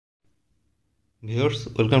Viewers,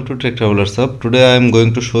 welcome to techtravellershub. Today I am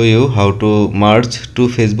going to show you how to merge two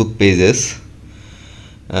Facebook pages.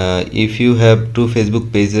 If you have two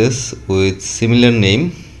Facebook pages with similar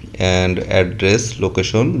name and address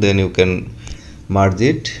location, then you can merge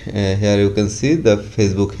it. Here you can see the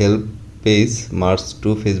Facebook help page merge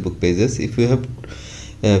two Facebook pages. If you have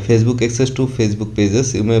Facebook access to Facebook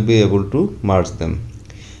pages, you may be able to merge them.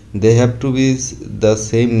 They have to be the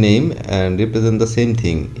same name and represent the same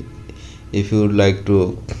thing. If you would like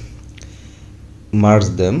to merge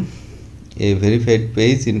them, a verified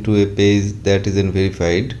page into a page that isn't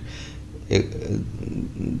verified,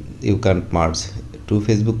 you can't merge. Two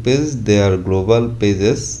Facebook pages, they are global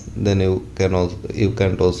pages, then you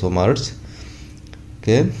can't also merge.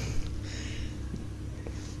 Okay,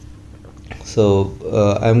 so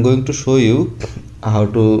I'm going to show you how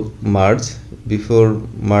to merge. Before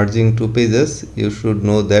merging two pages, you should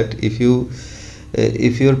know that if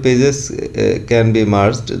your pages can be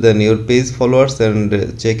merged, then your page followers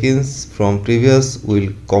and check-ins from previous will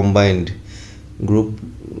combined.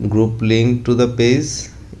 Group link to the page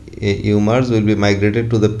you merge will be migrated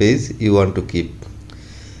to the page you want to keep.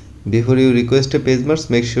 Before you request a page merge,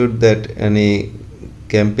 make sure that any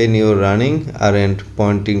campaign you are running aren't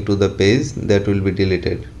pointing to the page that will be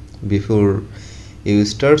deleted. Before you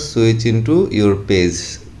start, switch into your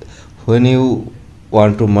page. When you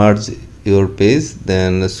want to merge your page,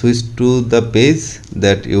 then switch to the page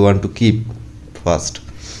that you want to keep first.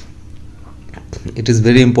 It is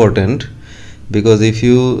very important, because if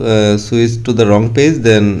you switch to the wrong page,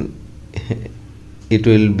 then it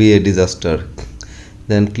will be a disaster.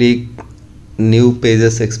 Then click new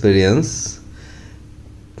pages experience.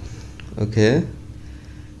 Okay,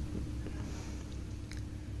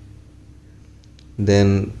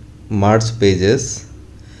 then merge pages,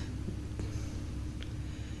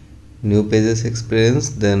 new pages experience,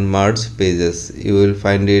 then merge pages. You will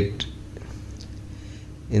find it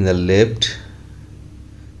in the left.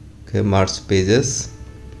 Okay, merge pages,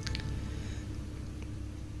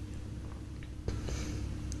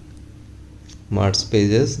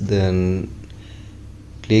 then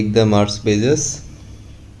click the merge pages,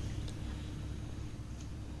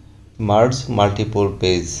 merge multiple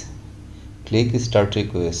page, click start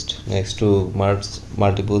request. Next to merge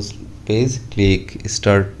multiple page, click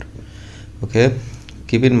start. Okay,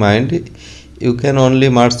 keep in mind, you can only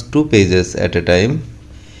merge two pages at a time.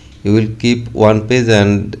 You will keep one page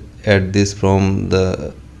and add this from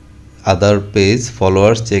the other page,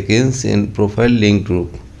 followers, check-ins, in profile, link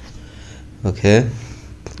group. Okay,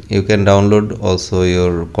 you can download also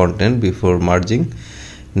your content before merging.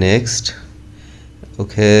 Next,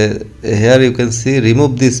 okay, here you can see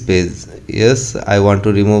remove this page. Yes, I want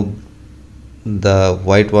to remove the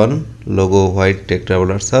white one, logo white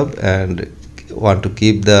techtravellershub, and want to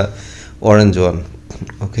keep the orange one.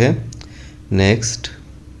 Okay, next,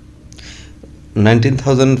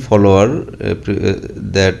 19,000 follower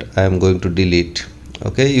that I am going to delete.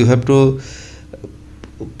 Okay, you have to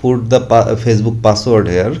put the Facebook password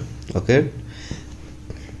here. Okay,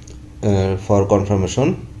 for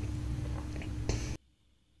confirmation.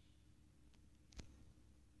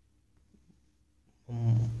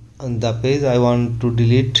 On the page I want to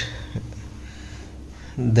delete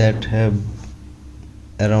that have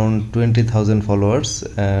around 20,000 followers,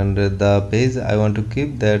 and the page I want to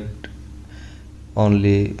keep that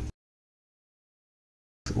only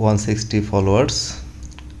 160 followers,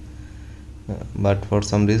 but for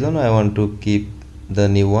some reason I want to keep the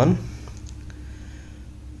new one.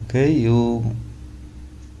 Okay, you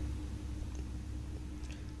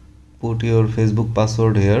put your Facebook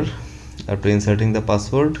password here. After inserting the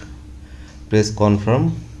password, press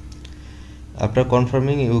confirm. After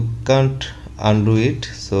confirming, you can't undo it,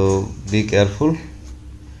 so be careful.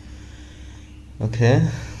 Okay,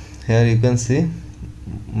 here you can see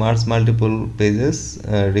merge multiple pages,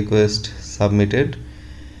 request submitted,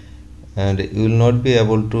 and you will not be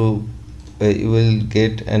able to you will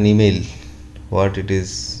get an email what it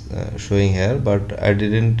is showing here, but I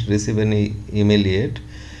didn't receive any email yet.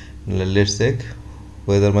 Let's check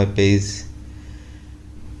whether my page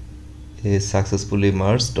is successfully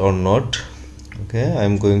merged or not. Okay,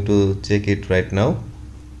 I'm going to check it right now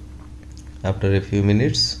after a few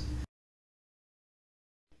minutes.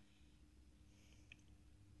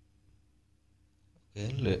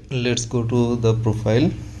 Okay, let's go to the profile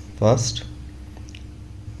first.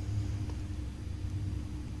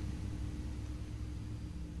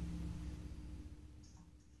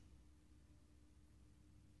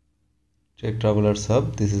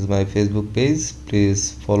 techtravellershub, this is my Facebook page.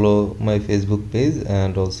 Please follow my Facebook page,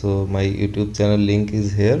 and also my YouTube channel link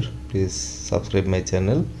is here. Please subscribe my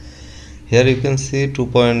channel. Here you can see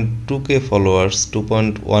 2.2k followers,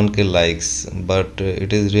 2.1k likes, but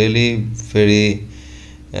it is really very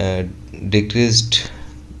uh, decreased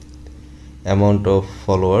amount of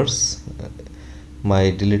followers.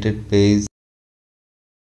 My deleted page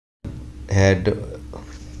had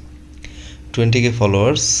 20k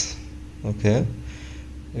followers. Okay,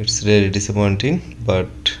 it's really disappointing, but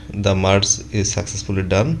the merge is successfully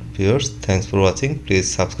done. Viewers, thanks for watching. Please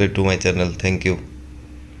subscribe to my channel. Thank you.